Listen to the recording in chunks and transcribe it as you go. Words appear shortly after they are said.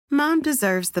Mom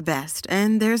deserves the best,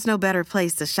 and there's no better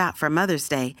place to shop for Mother's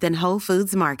Day than Whole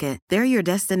Foods Market. They're your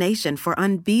destination for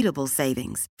unbeatable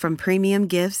savings, from premium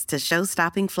gifts to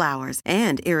show-stopping flowers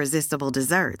and irresistible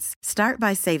desserts. Start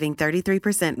by saving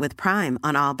 33% with Prime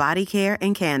on all body care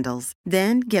and candles.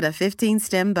 Then get a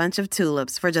 15-stem bunch of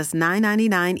tulips for just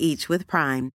 $9.99 each with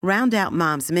Prime. Round out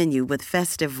Mom's menu with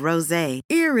festive rosé,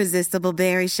 irresistible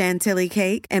berry chantilly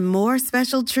cake, and more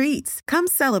special treats. Come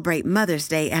celebrate Mother's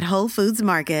Day at Whole Foods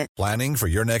Market. Planning for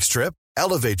your next trip?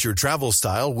 Elevate your travel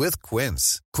style with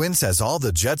Quince. Quince has all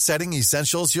the jet-setting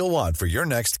essentials you'll want for your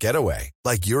next getaway,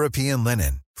 like European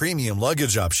linen, premium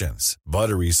luggage options,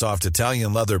 buttery soft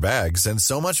Italian leather bags, and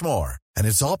so much more. And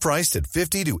it's all priced at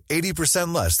 50 to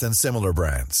 80% less than similar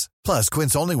brands. Plus,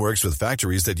 Quince only works with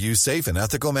factories that use safe and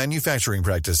ethical manufacturing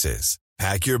practices.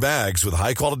 Pack your bags with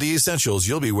high-quality essentials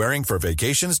you'll be wearing for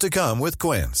vacations to come with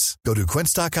Quince. Go to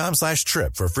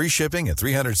quince.com/trip for free shipping and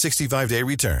 365-day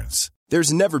returns.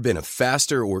 There's never been a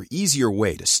faster or easier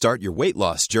way to start your weight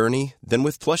loss journey than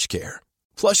with PlushCare.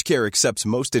 PlushCare accepts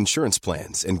most insurance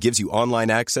plans and gives you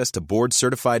online access to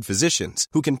board-certified physicians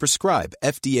who can prescribe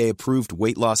FDA-approved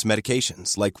weight loss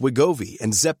medications like Wegovy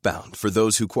and Zepbound for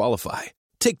those who qualify.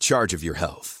 Take charge of your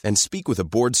health and speak with a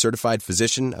board-certified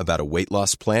physician about a weight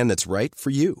loss plan that's right for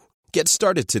you. Get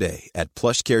started today at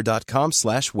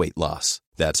plushcare.com/weightloss.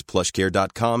 That's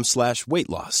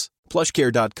plushcare.com/weightloss.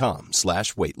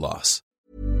 plushcare.com/weightloss.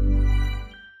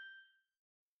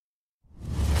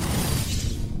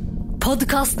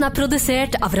 Podcasten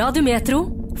produsert av Radio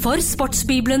Metro for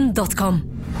sportsbibelen.com.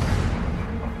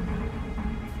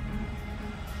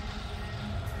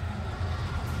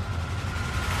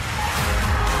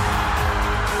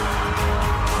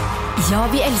 Ja,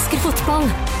 vi elsker fotball.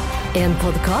 En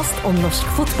podcast om norsk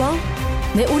fotball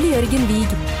med Ole Jørgen Vig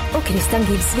og Christian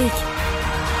Gilsvik.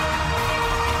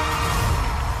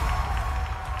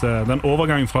 Den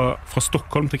overgangen fra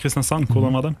Stockholm til Kristiansand,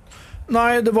 hvordan var det?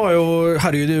 Nei, det var jo,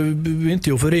 herregud, det begynte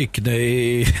jo forrykende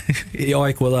i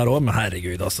AIK der også, men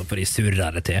herregud, altså, for jeg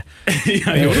surrer det til.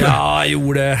 Jeg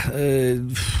gjorde det.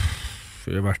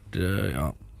 Jeg har vært,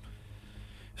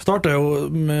 startet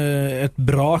jo med et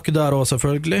brak der også,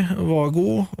 selvfølgelig, var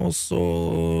god, og så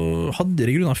hadde det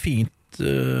i grunnen fint,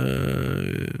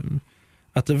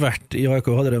 etter hvert i AIK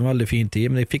hadde det en veldig fin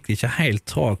tid, men jeg fikk ikke helt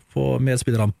tak på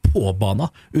medspillerne på banen.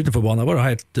 Utenfor banen var det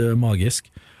helt magisk.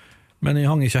 Men jeg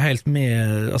hang ikke helt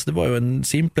med, altså det var jo en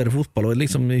simplere fotball, og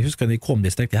liksom, jeg husker når jeg kom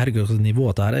dit, så tenkte jeg, herregud,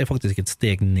 nivået her er faktisk et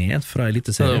steg ned fra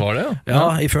eliteserien. Ja, det var det, ja.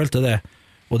 Ja, jeg følte det,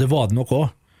 og det var det nok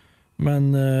også. Men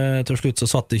til slutt så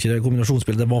satt ikke det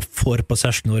kombinasjonsspillet, det var for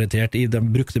possession-orientert, de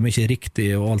brukte meg ikke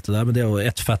riktig og alt det der, men det er jo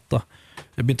ett fett da.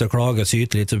 Jeg begynte å klage og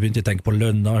syte litt, så begynte jeg å tenke på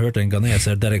lønna, jeg hørte en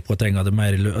ganeser, Derek Boateng hadde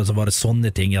mer, altså var det sånne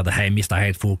ting, jeg hadde mistet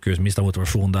helt fokus, mistet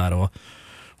motivasjon der, og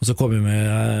så kom jeg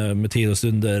med tid og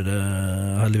stunder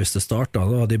heldigvis til start da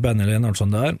hadde jeg Benny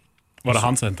Lennartsson der. Var det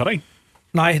han som hentet deg?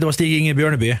 Nei, det var Stig Inge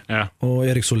Bjørneby og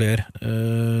Erik Soler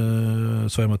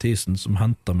Svein Mathisen som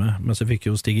hentet meg, men så fikk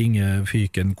jo Stig Inge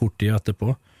fyken kort tid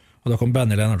etterpå, og da kom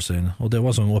Benny Lennartsson, og det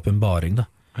var som en åpenbaring da.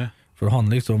 For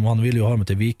han ville jo ha med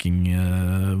til Viking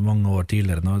mange år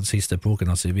tidligere, den siste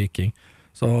epoken hans i Viking.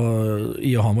 Så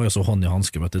jeg og han var jo så hånd i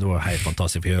handske, men det var helt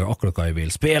fantastisk. Vi gjør akkurat hva jeg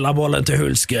vil. Spela bollen til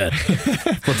Hulsker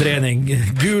på trening.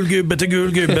 Gul gubbe til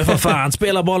gul gubbe, for faen.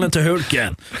 Spela bollen til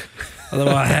Hulken. Og det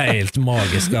var helt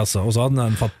magisk, altså. Og så hadde han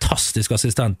en fantastisk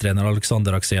assistenttrener,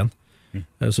 Alexander Axén.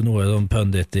 Så nå er det en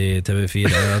pundit i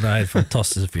TV4. Det er helt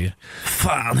fantastisk fyr.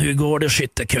 Fan, hur går det,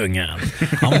 skyttekungen?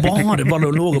 Han bare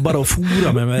lå og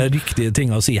fora med riktige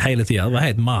ting å si hele tiden. Det var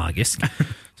helt magisk.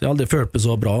 Så jeg har aldri følt meg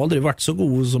så bra, aldri vært så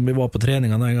god som vi var på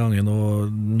treningen den gangen, og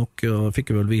noe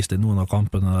fikk jeg vel vist i noen av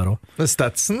kampene der også. Men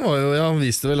statsen var jo, han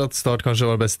viste vel at Start kanskje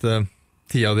var beste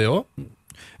tida de også?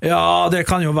 Ja, det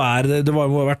kan jo være, det var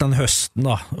jo vært den høsten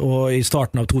da, og i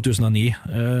starten av 2009,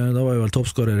 da var jeg vel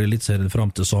toppskårer i eliteserien frem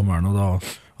til sommeren, og da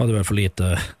hadde jeg vel for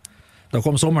lite, da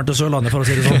kom sommeren til Sørlandet, for å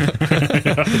si det sånn.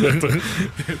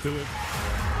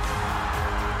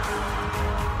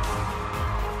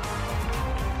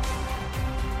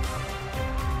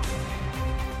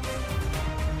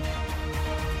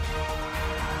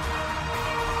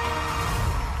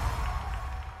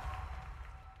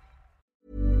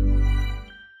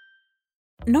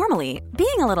 Normally,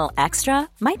 being a little extra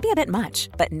might be a bit much,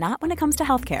 but not when it comes to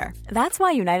healthcare. That's why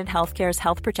United Healthcare's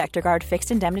Health Protector Guard fixed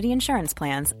indemnity insurance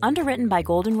plans, underwritten by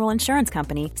Golden Rule Insurance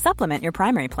Company, supplement your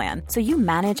primary plan so you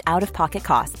manage out-of-pocket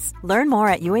costs. Learn more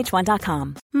at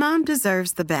uh1.com. Mom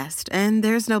deserves the best, and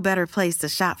there's no better place to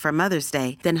shop for Mother's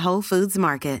Day than Whole Foods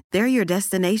Market. They're your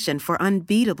destination for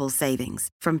unbeatable savings,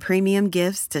 from premium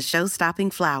gifts to show-stopping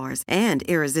flowers and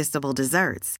irresistible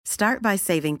desserts. Start by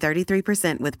saving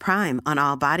 33% with Prime on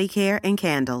all body care and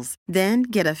candles. Then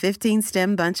get a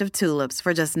 15-stem bunch of tulips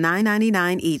for just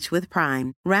 $9.99 each with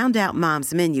Prime. Round out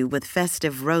Mom's menu with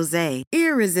festive rosé,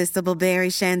 irresistible berry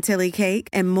chantilly cake,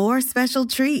 and more special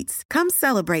treats. Come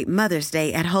celebrate Mother's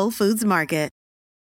Day at Whole Foods Market.